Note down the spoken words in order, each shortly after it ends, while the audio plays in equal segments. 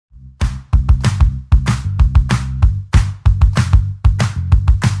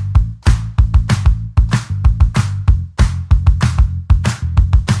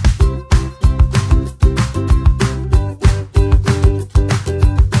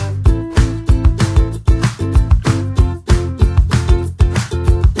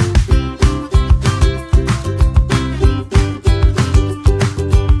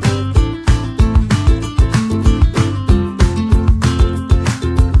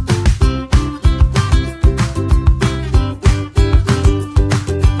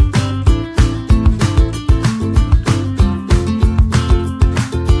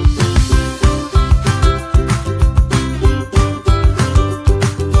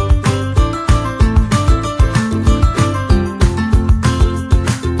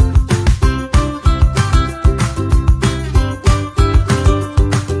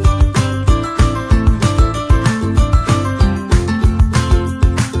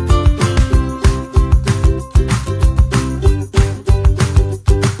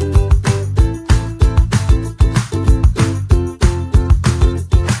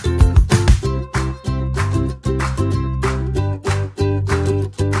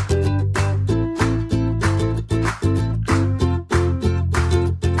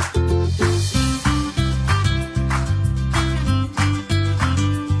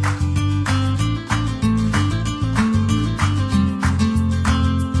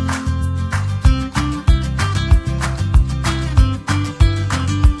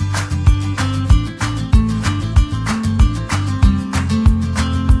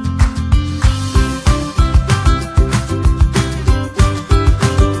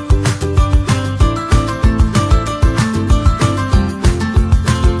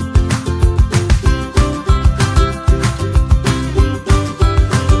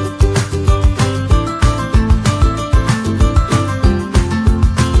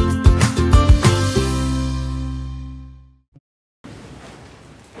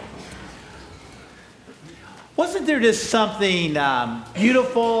there just something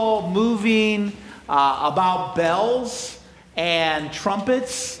beautiful, moving about bells and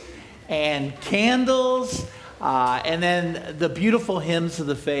trumpets and candles and then the beautiful hymns of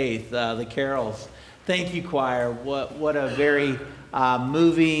the faith, the carols. Thank you, choir. What a very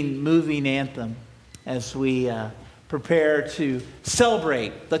moving anthem as we prepare to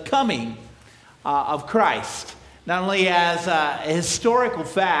celebrate the coming of Christ, not only as a historical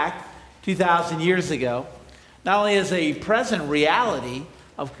fact 2,000 years ago, not only as a present reality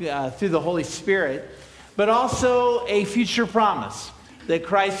of, through the Holy Spirit, but also a future promise that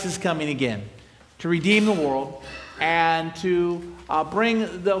Christ is coming again to redeem the world and to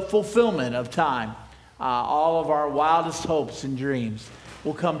bring the fulfillment of time. All of our wildest hopes and dreams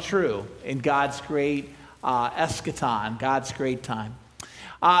will come true in God's great eschaton, God's great time.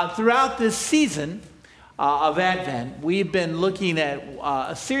 Throughout this season of Advent, we've been looking at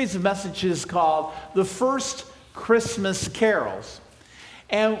a series of messages called The First Christmas Carols.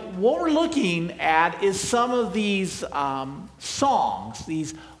 And what we're looking at is some of these songs,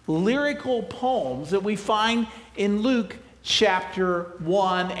 these lyrical poems that we find in Luke chapter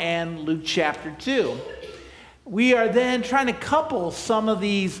 1 and Luke chapter 2. We are then trying to couple some of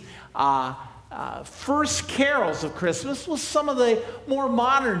these first carols of Christmas with some of the more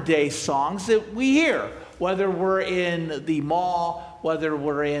modern day songs that we hear, whether we're in the mall, whether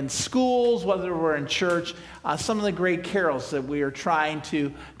we're in schools, whether we're in church, some of the great carols that we are trying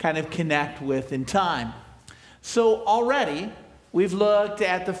to kind of connect with in time. So already we've looked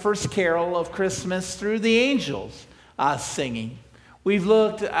at the first carol of Christmas through the angels singing. We've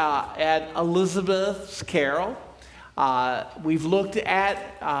looked at Elizabeth's carol. We've looked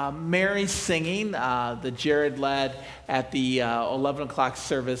at Mary singing that Jared led at the 11 o'clock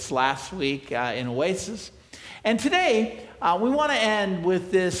service last week in Oasis. And today, we want to end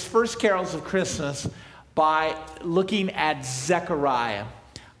with this first carols of Christmas by looking at Zechariah.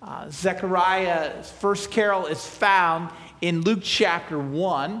 Zechariah's first carol is found in Luke chapter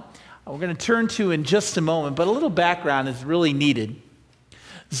 1. We're going to turn to in just a moment, but a little background is really needed.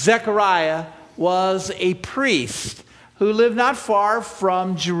 Zechariah was a priest who lived not far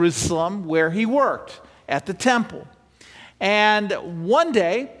from Jerusalem, where he worked at the temple. And one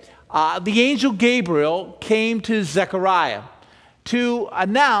day, the angel Gabriel came to Zechariah to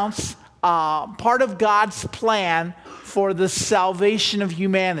announce part of God's plan for the salvation of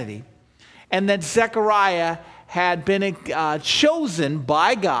humanity, and that Zechariah had been chosen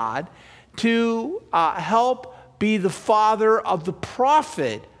by God to help be the father of the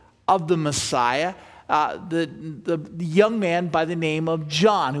prophet of the Messiah, the young man by the name of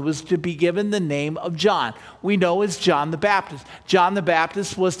John, who was to be given the name of John. We know as John the Baptist. John the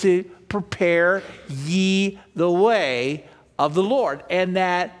Baptist was to prepare ye the way of the Lord, and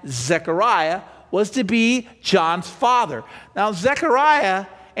that Zechariah was to be John's father. Now, Zechariah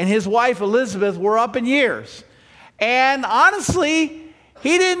and his wife Elizabeth were up in years, and honestly,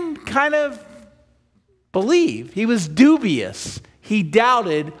 he didn't kind of believe. He was dubious. He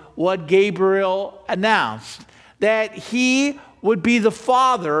doubted what Gabriel announced, that he would be the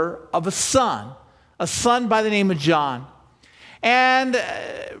father of a son by the name of John. And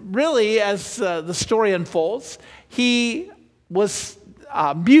really, as the story unfolds, he was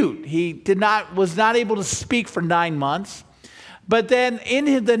mute. He was not able to speak for 9 months. But then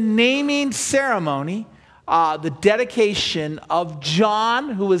in the naming ceremony, the dedication of John,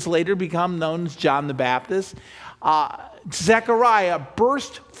 who was later become known as John the Baptist, Zechariah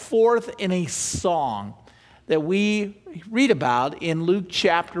burst forth in a song that we read about in Luke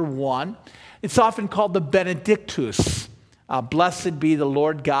chapter 1. It's often called the Benedictus. Blessed be the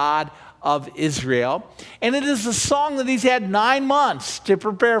Lord God of Israel. And it is a song that he's had 9 months to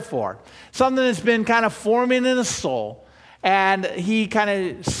prepare for. Something that's been kind of forming in his soul. And he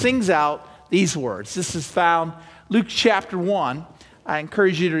kind of sings out these words. This is found Luke chapter 1. I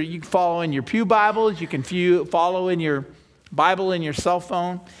encourage you to can follow in your pew Bibles. You can follow in your Bible in your cell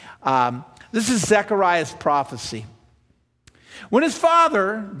phone. This is Zechariah's prophecy. When his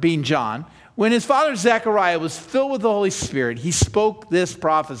father, being John, when his father Zechariah was filled with the Holy Spirit, he spoke this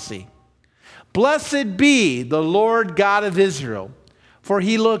prophecy. Blessed be the Lord God of Israel, for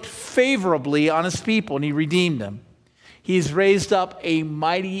he looked favorably on his people and he redeemed them. He has raised up a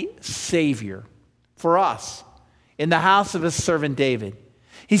mighty Savior for us in the house of his servant David.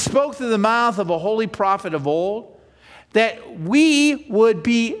 He spoke through the mouth of a holy prophet of old that we would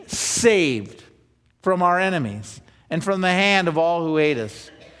be saved from our enemies and from the hand of all who hate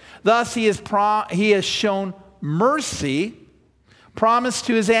us. Thus he has shown mercy promised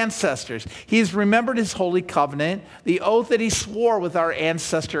to his ancestors. He has remembered his holy covenant, the oath that he swore with our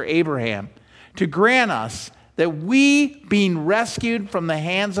ancestor Abraham, to grant us that we, being rescued from the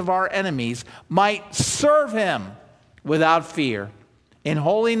hands of our enemies, might serve him without fear, in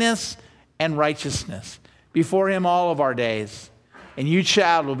holiness and righteousness, before him all of our days. And you,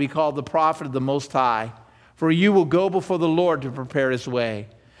 child, will be called the prophet of the Most High, for you will go before the Lord to prepare his way,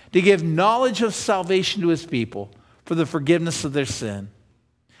 to give knowledge of salvation to his people, for the forgiveness of their sin.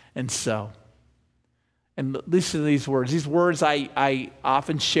 And so, and listen to these words. These words I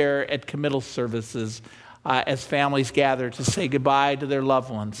often share at committal services as families gather to say goodbye to their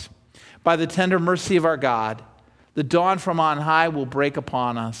loved ones. By the tender mercy of our God, the dawn from on high will break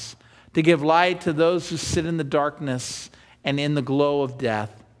upon us to give light to those who sit in the darkness and in the glow of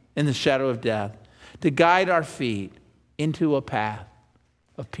death, in the shadow of death, to guide our feet into a path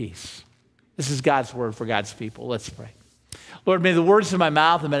of peace. This is God's word for God's people. Let's pray. Lord, may the words of my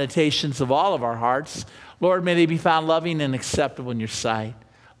mouth and meditations of all of our hearts, Lord, may they be found loving and acceptable in your sight.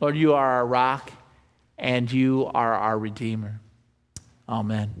 Lord, you are our rock and you are our Redeemer.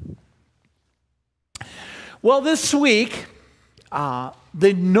 Amen. Well, this week,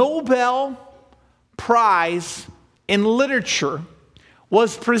 the Nobel Prize in Literature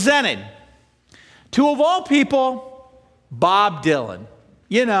was presented to, of all people, Bob Dylan.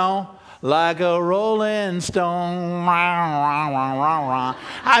 You know, like a rolling stone. I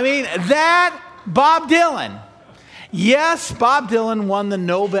mean, that Bob Dylan. Yes, Bob Dylan won the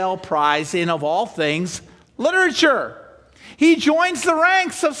Nobel Prize in, of all things, literature. He joins the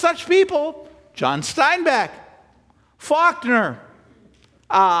ranks of such people, John Steinbeck, Faulkner.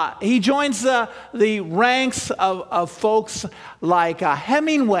 He joins the ranks of folks like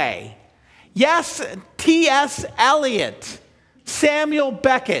Hemingway. Yes, T.S. Eliot, Samuel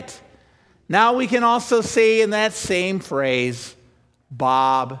Beckett. Now we can also say in that same phrase,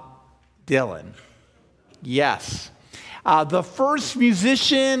 Bob Dylan. Yes. The first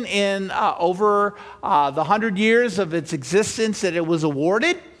musician in over the 100 years of its existence that it was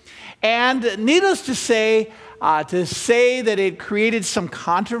awarded. And needless to say that it created some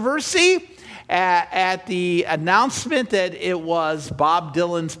controversy at the announcement that it was Bob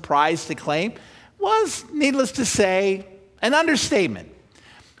Dylan's prize to claim was, needless to say, an understatement.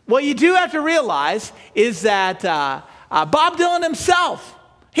 What you do have to realize is that Bob Dylan himself,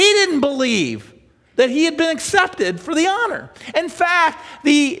 he didn't believe that he had been accepted for the honor. In fact,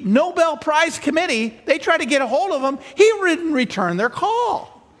 the Nobel Prize Committee, they tried to get a hold of him. He didn't return their call.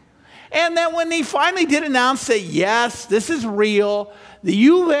 And then when he finally did announce that, yes, this is real, that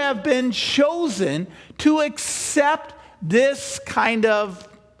you have been chosen to accept this kind of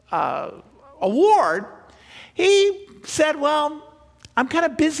award, he said, well, I'm kind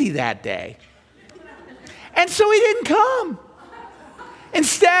of busy that day. And so he didn't come.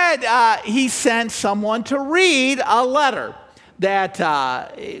 Instead, he sent someone to read a letter that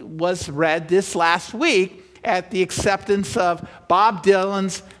was read this last week at the acceptance of Bob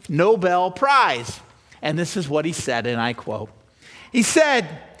Dylan's Nobel Prize. And this is what he said, and I quote. He said,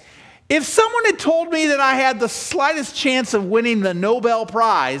 if someone had told me that I had the slightest chance of winning the Nobel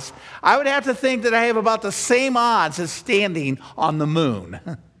Prize, I would have to think that I have about the same odds as standing on the moon.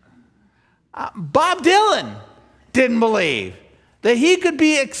 Bob Dylan didn't believe that he could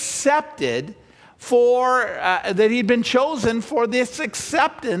be accepted for, that he'd been chosen for this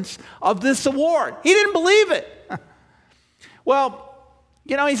acceptance of this award. He didn't believe it. Well,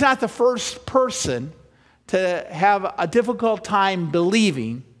 you know, he's not the first person to have a difficult time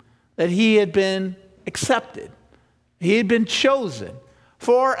believing that he had been accepted. He had been chosen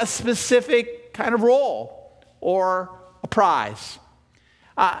for a specific kind of role or a prize.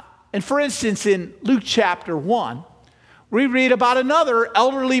 And for instance, in Luke chapter 1, we read about another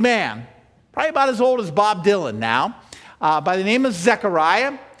elderly man, probably about as old as Bob Dylan now, by the name of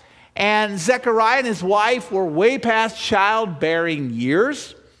Zechariah. And Zechariah and his wife were way past childbearing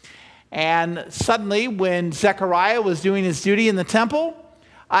years. And suddenly, when Zechariah was doing his duty in the temple,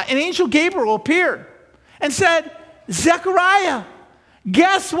 an angel Gabriel appeared and said, Zechariah,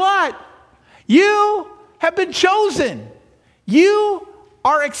 guess what? You have been chosen. You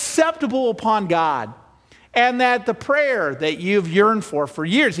are acceptable upon God. And that the prayer that you've yearned for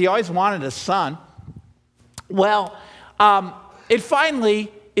years, he always wanted a son. Well, it finally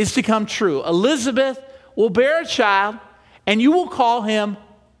is to come true. Elizabeth will bear a child, and you will call him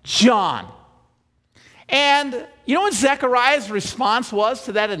John. And you know what Zechariah's response was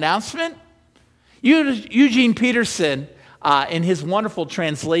to that announcement? Eugene Peterson, in his wonderful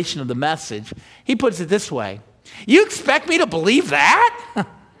translation of the Message, he puts it this way. You expect me to believe that?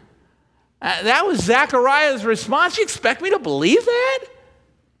 That was Zechariah's response. You expect me to believe that?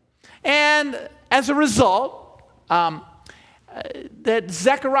 And as a result, that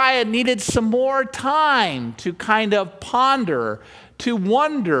Zechariah needed some more time to kind of ponder, to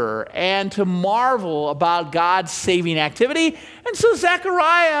wonder, and to marvel about God's saving activity. And so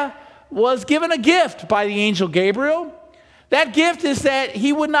Zechariah was given a gift by the angel Gabriel. That gift is that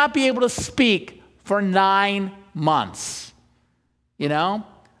he would not be able to speak for 9 months. You know?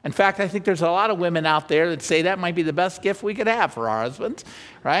 In fact, I think there's a lot of women out there that say that might be the best gift we could have for our husbands,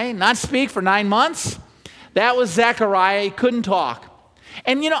 right? Not speak for 9 months. That was Zechariah. He couldn't talk.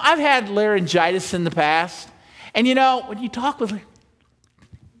 And, I've had laryngitis in the past. And, when you talk with,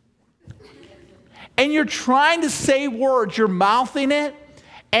 and you're trying to say words, you're mouthing it,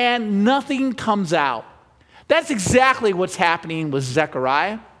 and nothing comes out. That's exactly what's happening with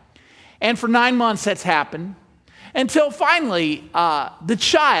Zechariah. And for 9 months, that's happened. Until finally, the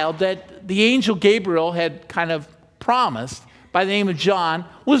child that the angel Gabriel had kind of promised by the name of John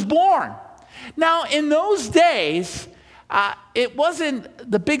was born. Now, in those days, it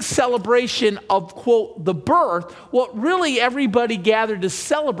wasn't the big celebration of, quote, the birth. What really everybody gathered to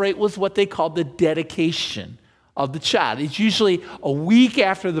celebrate was what they called the dedication of the child. It's usually a week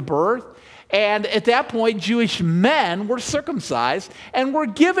after the birth. And at that point, Jewish men were circumcised and were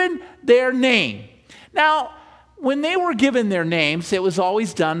given their name. Now, when they were given their names, it was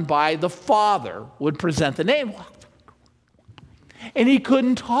always done by the father would present the name. And he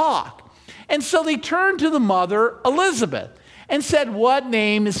couldn't talk. And so they turned to the mother, Elizabeth, and said, what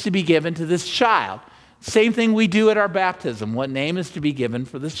name is to be given to this child? Same thing we do at our baptism. What name is to be given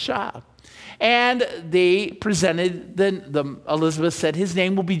for this child? And they presented, Elizabeth said, his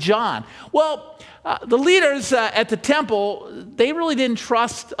name will be John. Well, the leaders at the temple, they really didn't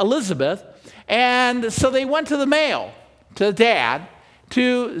trust Elizabeth. And so they went to the male, to dad,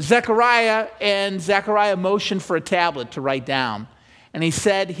 to Zechariah, and Zechariah motioned for a tablet to write down. And he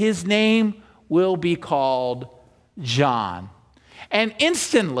said, his name will be called John. And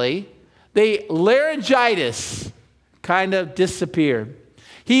instantly, the laryngitis kind of disappeared.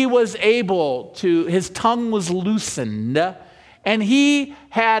 He was able to, his tongue was loosened, and he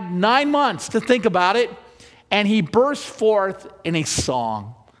had 9 months to think about it, and he burst forth in a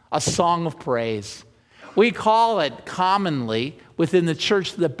song of praise. We call it commonly within the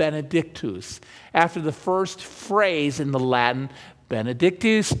church the Benedictus, after the first phrase in the Latin,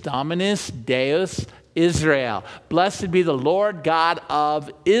 Benedictus Dominus Deus Israel. Blessed be the Lord God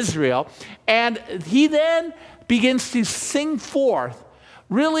of Israel. And he then begins to sing forth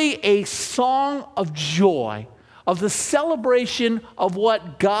really a song of joy, of the celebration of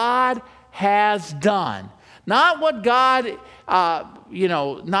what God has done. Not what God,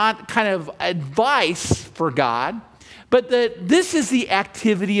 not kind of advice for God, but that this is the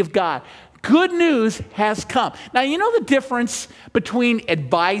activity of God. Good news has come. Now, you know the difference between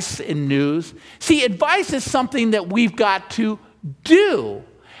advice and news? See, advice is something that we've got to do.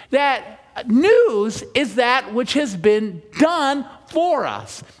 That news is that which has been done for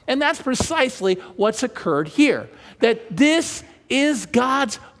us. And that's precisely what's occurred here. That this is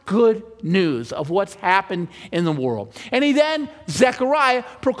God's good news of what's happened in the world. And he then, Zechariah,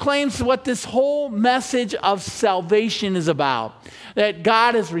 proclaims what this whole message of salvation is about. That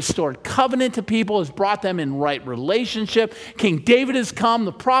God has restored covenant to people, has brought them in right relationship. King David has come,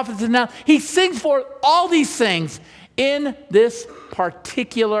 the prophets have now. He sings forth all these things in this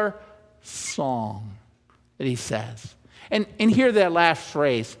particular song that he says. And hear that last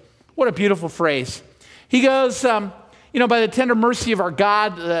phrase. What a beautiful phrase. He goes, by the tender mercy of our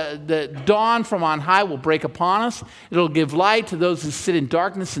God, the dawn from on high will break upon us. It'll give light to those who sit in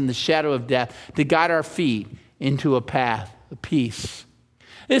darkness and the shadow of death, to guide our feet into a path of peace.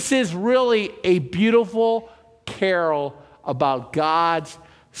 This is really a beautiful carol about God's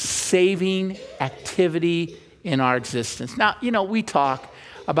saving activity in our existence. Now, we talk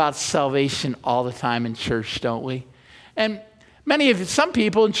about salvation all the time in church, don't we? And some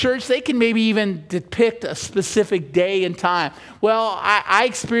people in church, they can maybe even depict a specific day and time. Well, I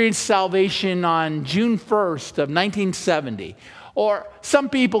experienced salvation on June 1st of 1970. Or some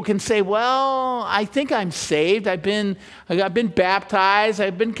people can say, well, I think I'm saved. I've been baptized.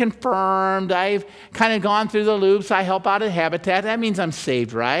 I've been confirmed. I've kind of gone through the loops. I help out at Habitat. That means I'm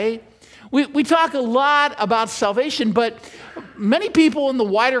saved, right? We talk a lot about salvation, but many people in the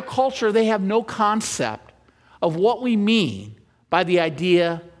wider culture, they have no concept of what we mean by the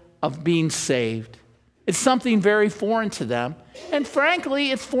idea of being saved. It's something very foreign to them. And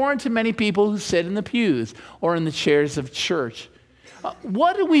frankly, it's foreign to many people who sit in the pews or in the chairs of church.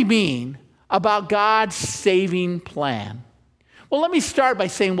 What do we mean about God's saving plan? Well, let me start by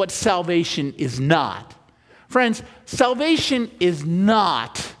saying what salvation is not. Friends, salvation is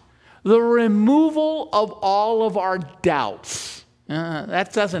not the removal of all of our doubts.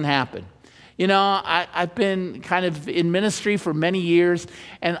 That doesn't happen. You know, I've been kind of in ministry for many years,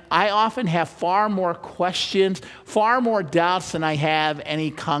 and I often have far more questions, far more doubts than I have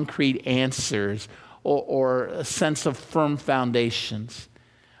any concrete answers or a sense of firm foundations.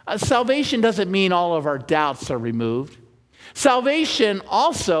 Salvation doesn't mean all of our doubts are removed. Salvation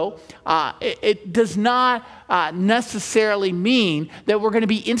also, it does not necessarily mean that we're going to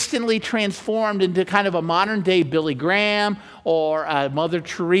be instantly transformed into kind of a modern-day Billy Graham or Mother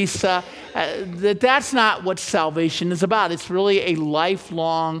Teresa. That's not what salvation is about. It's really a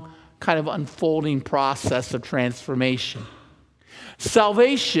lifelong kind of unfolding process of transformation.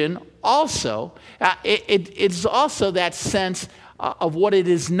 Salvation also, it's also that sense of what it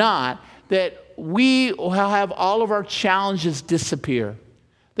is not, that we will have all of our challenges disappear,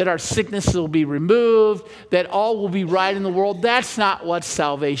 that our sickness will be removed, that all will be right in the world. That's not what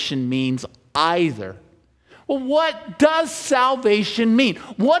salvation means either. Well, what does salvation mean?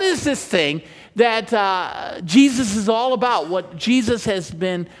 What is this thing that Jesus is all about, what Jesus has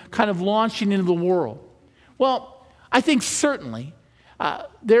been kind of launching into the world? Well, I think certainly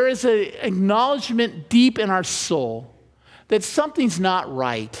there is an acknowledgement deep in our soul that something's not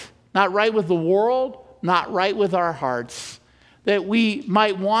right. Not right with the world, not right with our hearts. That we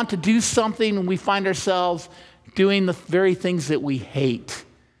might want to do something and we find ourselves doing the very things that we hate.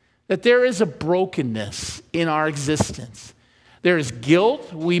 That there is a brokenness in our existence. There is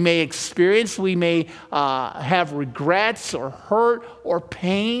guilt we may experience. We may have regrets or hurt or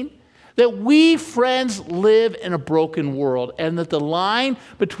pain. That we, friends, live in a broken world. And that the line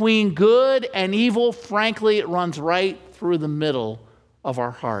between good and evil, frankly, it runs right through the middle of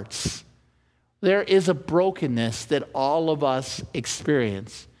our hearts. There is a brokenness that all of us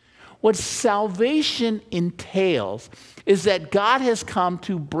experience. What salvation entails is that God has come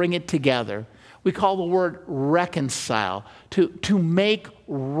to bring it together. We call the word reconcile, to make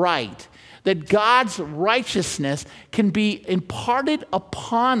right. That God's righteousness can be imparted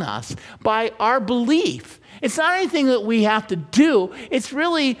upon us by our belief. It's not anything that we have to do. It's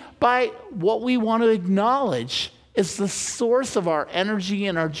really by what we want to acknowledge is the source of our energy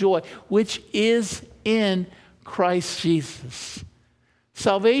and our joy, which is in Christ Jesus.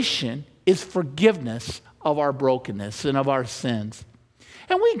 Salvation is forgiveness of our brokenness and of our sins.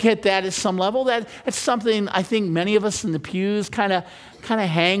 And we get that at some level. That's something I think many of us in the pews kind of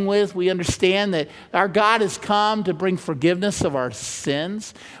hang with. We understand that our God has come to bring forgiveness of our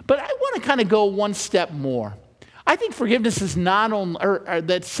sins. But I want to kind of go one step more. I think forgiveness is not only, or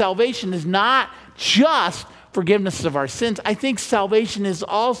that salvation is not just forgiveness of our sins. I think salvation is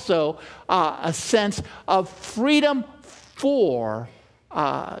also a sense of freedom for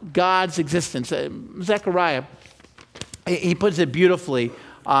God's existence. Zechariah, he puts it beautifully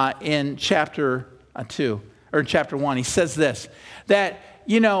in chapter 2, or chapter 1. He says this, that,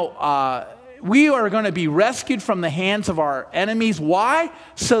 we are going to be rescued from the hands of our enemies. Why?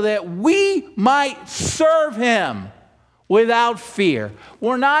 So that we might serve him without fear.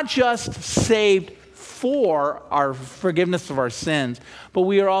 We're not just saved for our forgiveness of our sins, but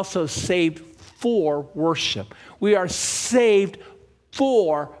we are also saved for worship. We are saved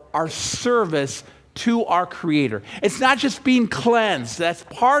for our service to our Creator. It's not just being cleansed, that's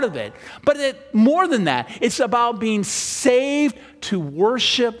part of it. But more than that, it's about being saved to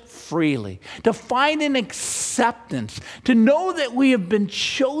worship freely, to find an acceptance, to know that we have been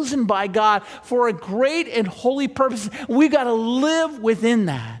chosen by God for a great and holy purpose. We've got to live within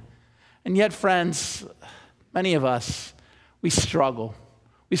that. And yet, friends, many of us, we struggle.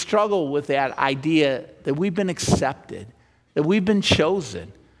 We struggle with that idea that we've been accepted, that we've been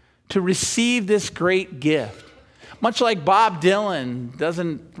chosen to receive this great gift. Much like Bob Dylan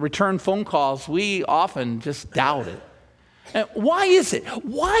doesn't return phone calls, we often just doubt it. And why is it?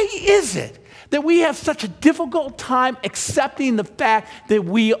 Why is it that we have such a difficult time accepting the fact that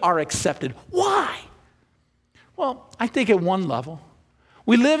we are accepted? Why? Well, I think at one level,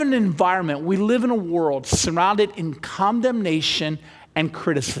 we live in an environment, we live in a world surrounded in condemnation and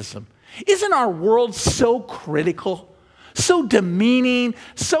criticism. Isn't our world so critical, so demeaning,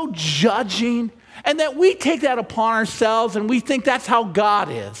 so judging, and that we take that upon ourselves and we think that's how God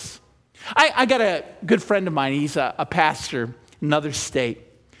is? I got a good friend of mine. He's a pastor in another state.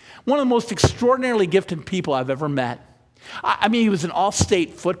 One of the most extraordinarily gifted people I've ever met. I mean, he was an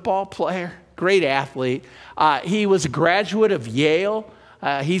all-state football player, great athlete. He was a graduate of Yale.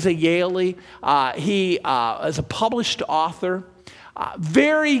 He's a Yalie. He is a published author.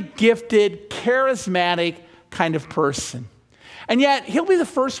 Very gifted, charismatic kind of person. And yet, he'll be the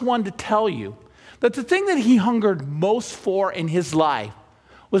first one to tell you that the thing that he hungered most for in his life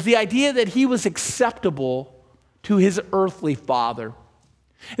was the idea that he was acceptable to his earthly father.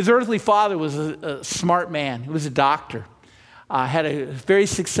 His earthly father was a smart man. He was a doctor, had a very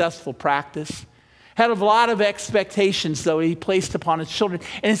successful practice, had a lot of expectations, though, he placed upon his children.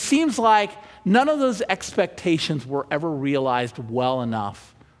 And it seems like none of those expectations were ever realized well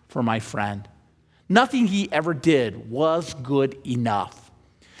enough for my friend. Nothing he ever did was good enough.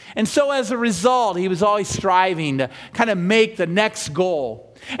 And so as a result, he was always striving to kind of make the next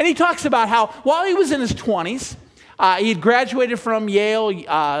goal. And he talks about how while he was in his 20s, he had graduated from Yale,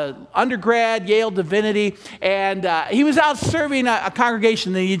 undergrad, Yale Divinity, and he was out serving a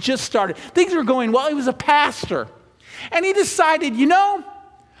congregation that he had just started. Things were going well. He was a pastor. And he decided,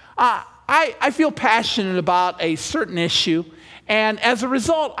 I feel passionate about a certain issue, and as a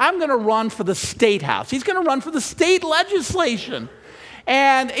result, I'm going to run for the state house. He's going to run for the state legislation.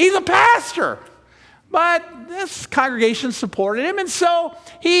 And he's a pastor. But this congregation supported him, and so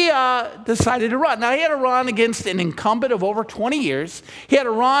he decided to run. Now, he had to run against an incumbent of over 20 years. He had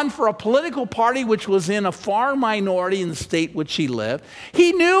to run for a political party which was in a far minority in the state which he lived.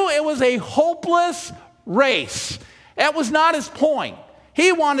 He knew it was a hopeless race. That was not his point.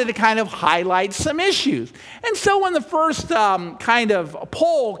 He wanted to kind of highlight some issues. And so when the first kind of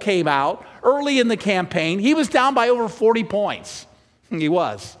poll came out early in the campaign, he was down by over 40 points. He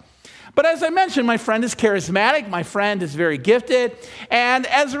was. But as I mentioned, my friend is charismatic. My friend is very gifted. And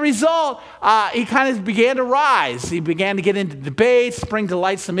as a result, he kind of began to rise. He began to get into debates, bring to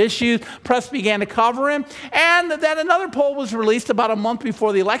light some issues. Press began to cover him. And then another poll was released about a month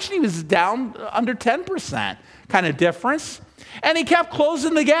before the election. He was down under 10% kind of difference. And he kept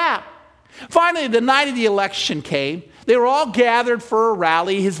closing the gap. Finally, the night of the election came. They were all gathered for a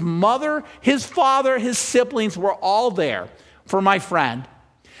rally. His mother, his father, his siblings were all there for my friend.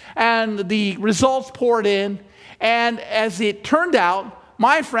 And the results poured in, and as it turned out,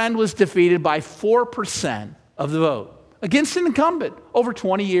 my friend was defeated by 4% of the vote against an incumbent over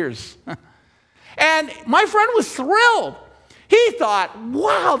 20 years. And my friend was thrilled. He thought,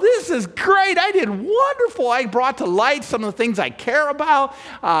 wow, this is great. I did wonderful. I brought to light some of the things I care about,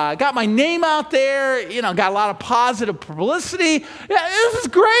 got my name out there, got a lot of positive publicity. Yeah, this is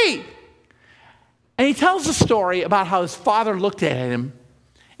great. And he tells a story about how his father looked at him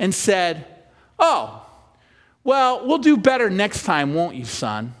and said, oh, well, we'll do better next time, won't you,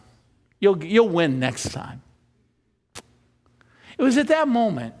 son? You'll win next time. It was at that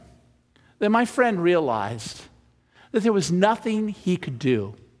moment that my friend realized that there was nothing he could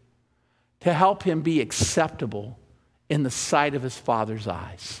do to help him be acceptable in the sight of his father's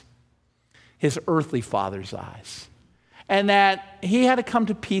eyes, his earthly father's eyes, and that he had to come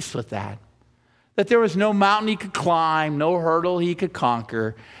to peace with that. That there was no mountain he could climb, no hurdle he could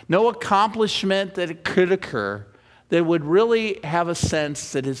conquer, no accomplishment that it could occur that would really have a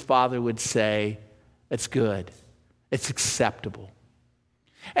sense that his father would say, it's good, it's acceptable.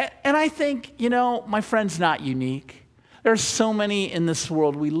 And I think, my friend's not unique. There are so many in this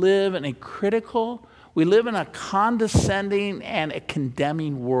world. We live in a condescending and a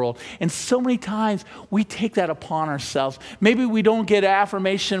condemning world. And so many times we take that upon ourselves. Maybe we don't get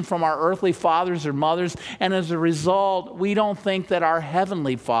affirmation from our earthly fathers or mothers, and as a result, we don't think that our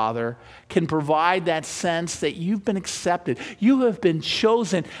heavenly Father can provide that sense that you've been accepted. You have been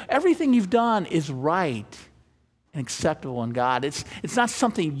chosen. Everything you've done is right and acceptable in God. It's not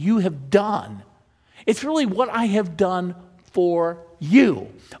something you have done. It's really what I have done for you.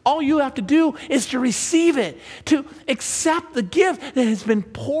 All you have to do is to receive it, to accept the gift that has been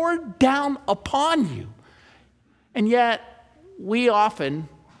poured down upon you. And yet, we often,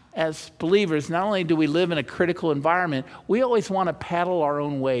 as believers, not only do we live in a critical environment, we always want to paddle our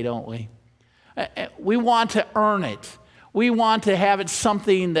own way, don't we? We want to earn it. We want to have it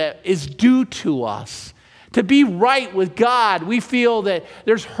something that is due to us. To be right with God, we feel that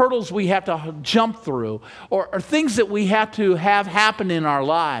there's hurdles we have to jump through or things that we have to have happen in our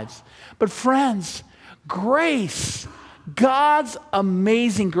lives. But friends, grace, God's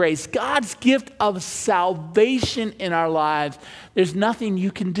amazing grace, God's gift of salvation in our lives, there's nothing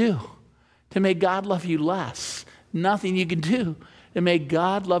you can do to make God love you less. Nothing you can do to make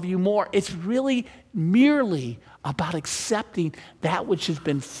God love you more. It's really merely about accepting that which has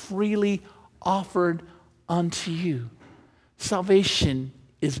been freely offered unto you. Salvation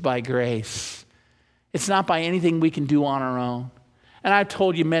is by grace. It's not by anything we can do on our own. And I've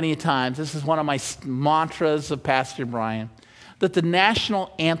told you many times, this is one of my mantras of Pastor Brian, that the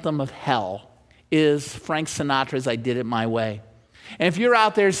national anthem of hell is Frank Sinatra's I Did It My Way. And if you're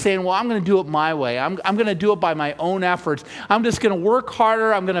out there saying, well, I'm going to do it my way, I'm going to do it by my own efforts, I'm just going to work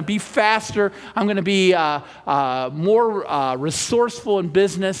harder, I'm going to be faster, I'm going to be more resourceful in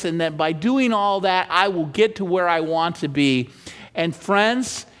business, and that by doing all that, I will get to where I want to be. And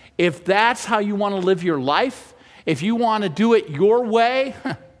friends, if that's how you want to live your life, if you want to do it your way,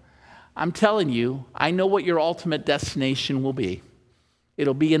 I'm telling you, I know what your ultimate destination will be.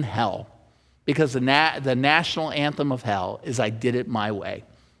 It'll be in hell, because the national anthem of hell is I did it my way,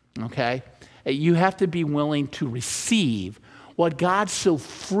 okay? You have to be willing to receive what God so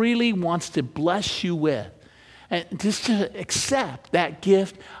freely wants to bless you with, and just to accept that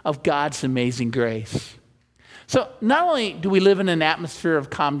gift of God's amazing grace. So not only do we live in an atmosphere of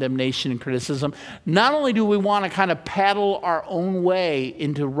condemnation and criticism, not only do we want to kind of paddle our own way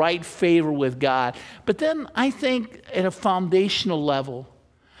into right favor with God, but then I think at a foundational level,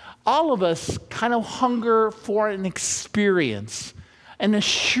 all of us kind of hunger for an experience, an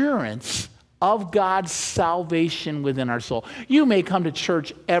assurance of God's salvation within our soul. You may come to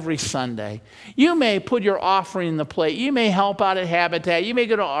church every Sunday. You may put your offering in the plate. You may help out at Habitat. You may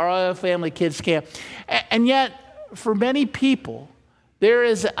go to our family kids camp. And yet, for many people, there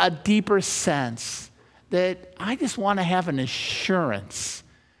is a deeper sense that I just want to have an assurance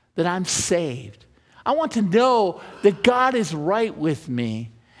that I'm saved. I want to know that God is right with me.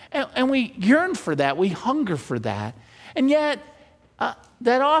 And we yearn for that. We hunger for that. And yet,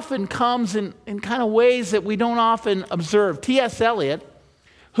 that often comes in kind of ways that we don't often observe. T.S. Eliot,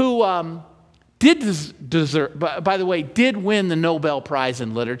 who did deserve, by the way, did win the Nobel Prize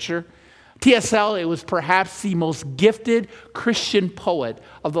in Literature. T.S. Eliot was perhaps the most gifted Christian poet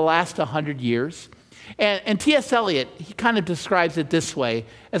of the last 100 years. And T.S. Eliot, he kind of describes it this way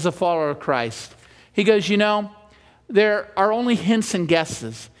as a follower of Christ. He goes, you know, there are only hints and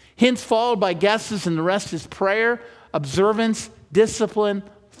guesses. Hints followed by guesses, and the rest is prayer, observance, discipline,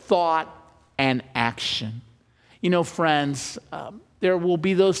 thought, and action. You know, friends, there will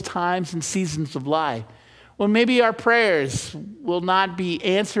be those times and seasons of life when maybe our prayers will not be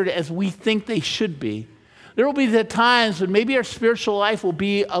answered as we think they should be. There will be the times when maybe our spiritual life will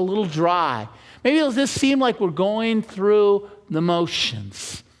be a little dry. Maybe it'll just seem like we're going through the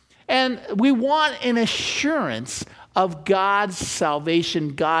motions. And we want an assurance of God's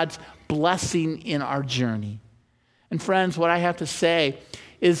salvation, God's blessing in our journey. And friends, what I have to say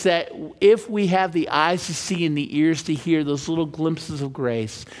is that if we have the eyes to see and the ears to hear those little glimpses of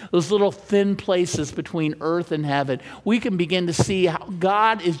grace, those little thin places between earth and heaven, we can begin to see how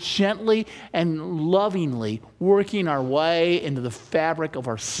God is gently and lovingly working our way into the fabric of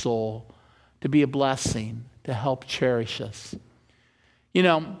our soul to be a blessing, to help cherish us. You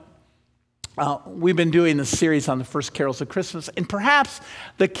know, we've been doing this series on the first carols of Christmas, and perhaps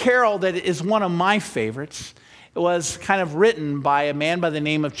the carol that is one of my favorites was kind of written by a man by the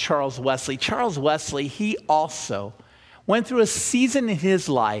name of Charles Wesley. Charles Wesley, he also went through a season in his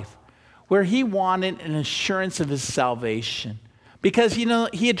life where he wanted an assurance of his salvation. Because, you know,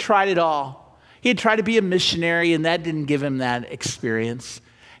 he had tried it all. He had tried to be a missionary, and that didn't give him that experience.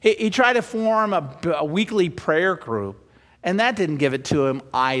 He tried to form a weekly prayer group, and that didn't give it to him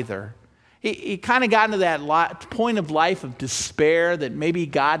either. He kind of got into that point of life of despair that maybe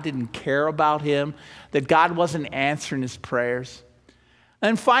God didn't care about him, that God wasn't answering his prayers.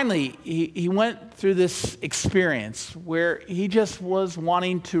 And finally, he went through this experience where he just was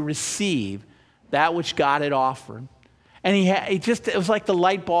wanting to receive that which God had offered. And it was like the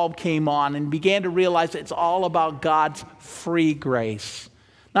light bulb came on and began to realize it's all about God's free grace.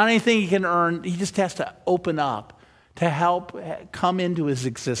 Not anything he can earn, he just has to open up to help come into his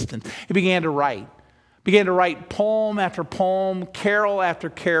existence. He began to write. Began to write poem after poem, carol after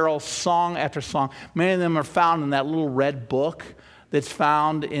carol, song after song. Many of them are found in that little red book that's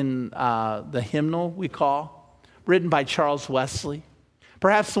found in the hymnal we call, written by Charles Wesley.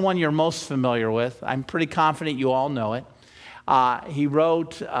 Perhaps the one you're most familiar with. I'm pretty confident you all know it. He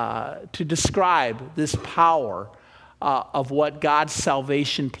wrote to describe this power of what God's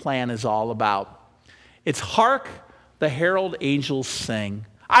salvation plan is all about. It's Hark, the Herald angels sing.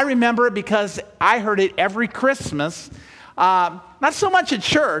 I remember it because I heard it every Christmas. Not so much at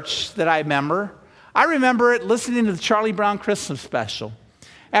church that I remember it listening to the Charlie Brown Christmas special.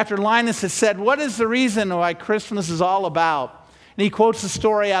 After Linus has said, what is the reason why Christmas is all about? And he quotes the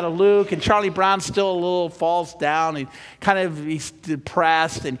story out of Luke, and Charlie Brown still a little falls down. He's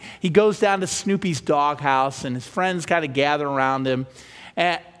depressed, and he goes down to Snoopy's doghouse, and his friends kind of gather around him.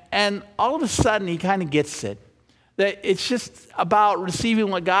 And all of a sudden, he kind of gets it. That it's just about receiving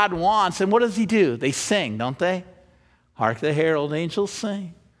what God wants. And what does he do? They sing, don't they? Hark the herald angels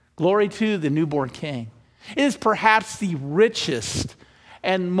sing. Glory to the newborn king. It is perhaps the richest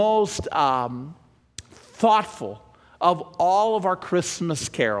and most thoughtful of all of our Christmas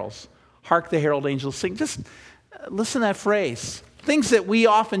carols. Hark the Herald Angels Sing. Just listen to that phrase. Things that we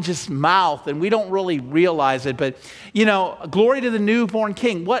often just mouth and we don't really realize it. But, glory to the newborn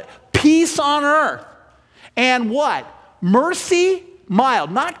King. What? Peace on earth. And what? Mercy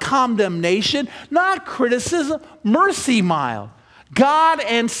mild. Not condemnation, not criticism. Mercy mild. God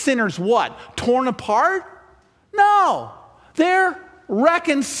and sinners what? Torn apart? No. They're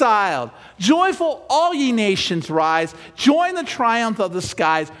reconciled. Joyful, all ye nations rise. Join the triumph of the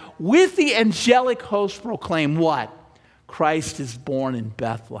skies. With the angelic host proclaim what? Christ is born in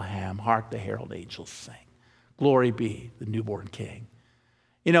Bethlehem. Hark the herald angels sing. Glory be the newborn King.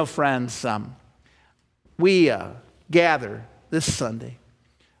 Friends, we gather this Sunday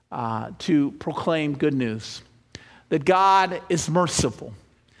to proclaim good news. That God is merciful.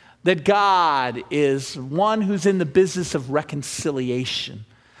 That God is one who's in the business of reconciliation.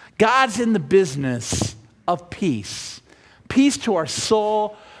 God's in the business of peace. Peace to our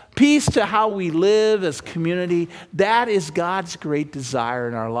soul. Peace to how we live as community. That is God's great desire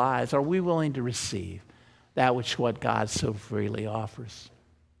in our lives. Are we willing to receive that which what God so freely offers?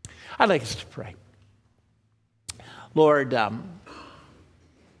 I'd like us to pray. Lord,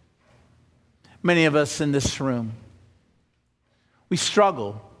 many of us in this room, we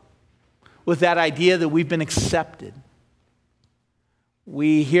struggle with that idea that we've been accepted.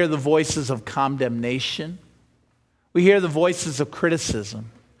 We hear the voices of condemnation. We hear the voices of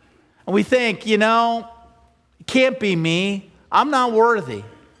criticism. And we think, it can't be me. I'm not worthy.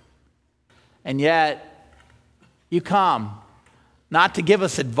 And yet, you come not to give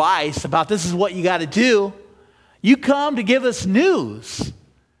us advice about this is what you got to do. You come to give us news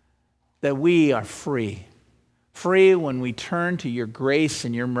that we are free. Free when we turn to your grace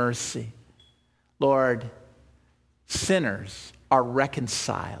and your mercy. Lord, sinners are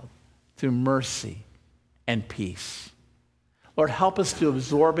reconciled through mercy and peace. Lord, help us to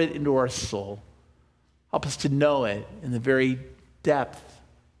absorb it into our soul. Help us to know it in the very depth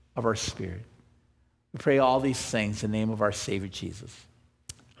of our spirit. We pray all these things in the name of our Savior Jesus.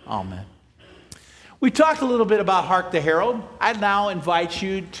 Amen. We talked a little bit about Hark the Herald. I now invite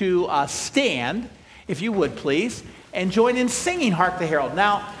you to stand, if you would please, and join in singing Hark the Herald.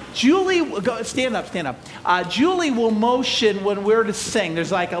 Now, Julie, stand up. Julie will motion when we're to sing.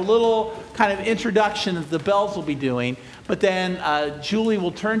 There's like a little kind of introduction that the bells will be doing. But then Julie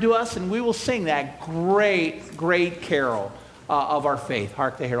will turn to us and we will sing that great, great carol of our faith.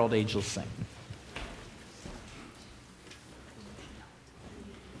 Hark the Herald Angels Sing.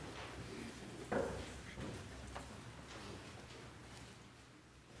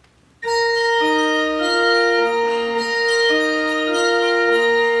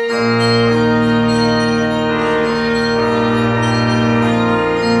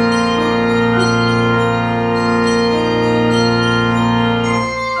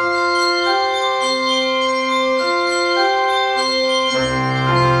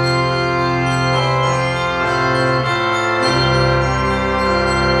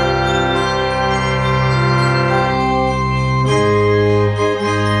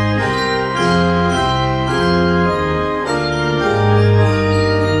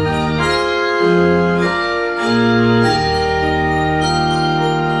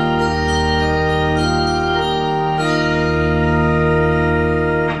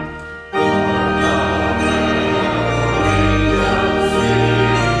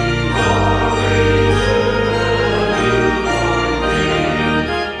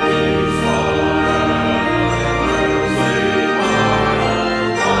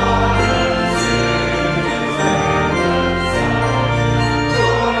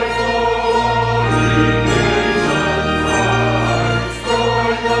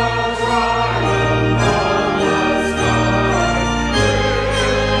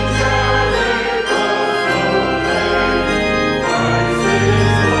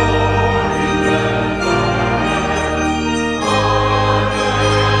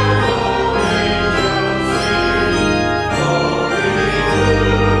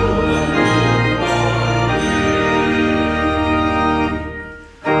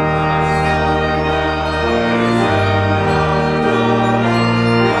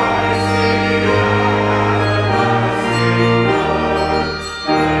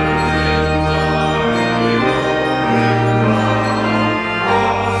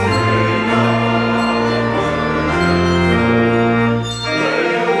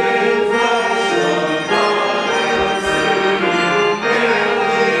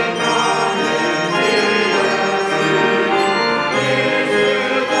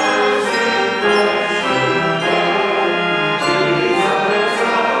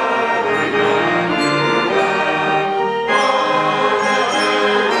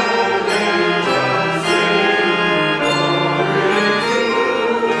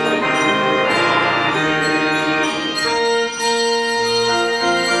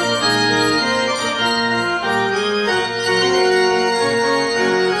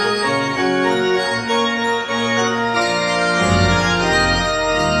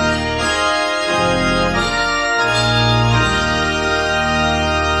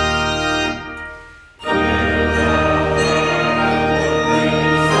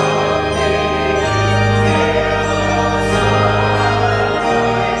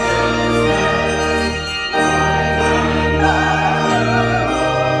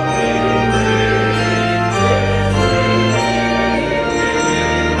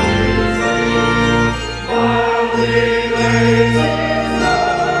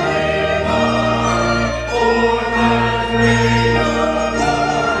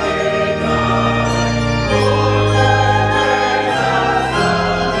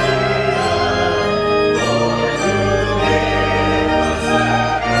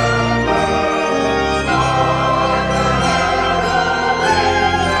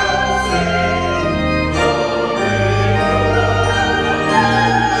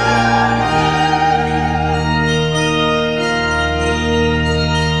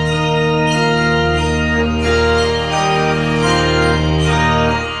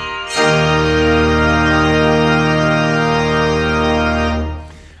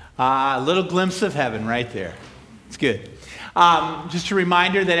 glimpse of heaven right there. It's good. Just a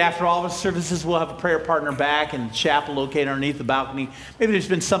reminder that after all of our services, we'll have a prayer partner back in the chapel located underneath the balcony. Maybe there's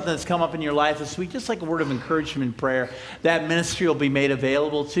been something that's come up in your life this week, just like a word of encouragement and prayer. That ministry will be made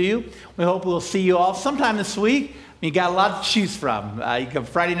available to you. We hope we'll see you all sometime this week. You got a lot to choose from. You come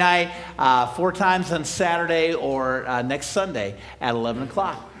Friday night, 4 times on Saturday, or next Sunday at 11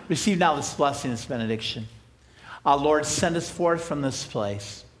 o'clock. Receive now this blessing, this benediction. Lord, send us forth from this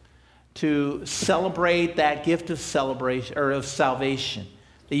place to celebrate that gift of celebration or of salvation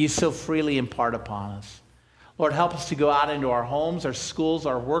that you so freely impart upon us. Lord, help us to go out into our homes, our schools,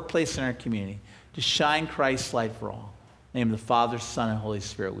 our workplace, and our community to shine Christ's light for all. In the name of the Father, Son, and Holy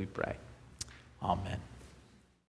Spirit we pray. Amen.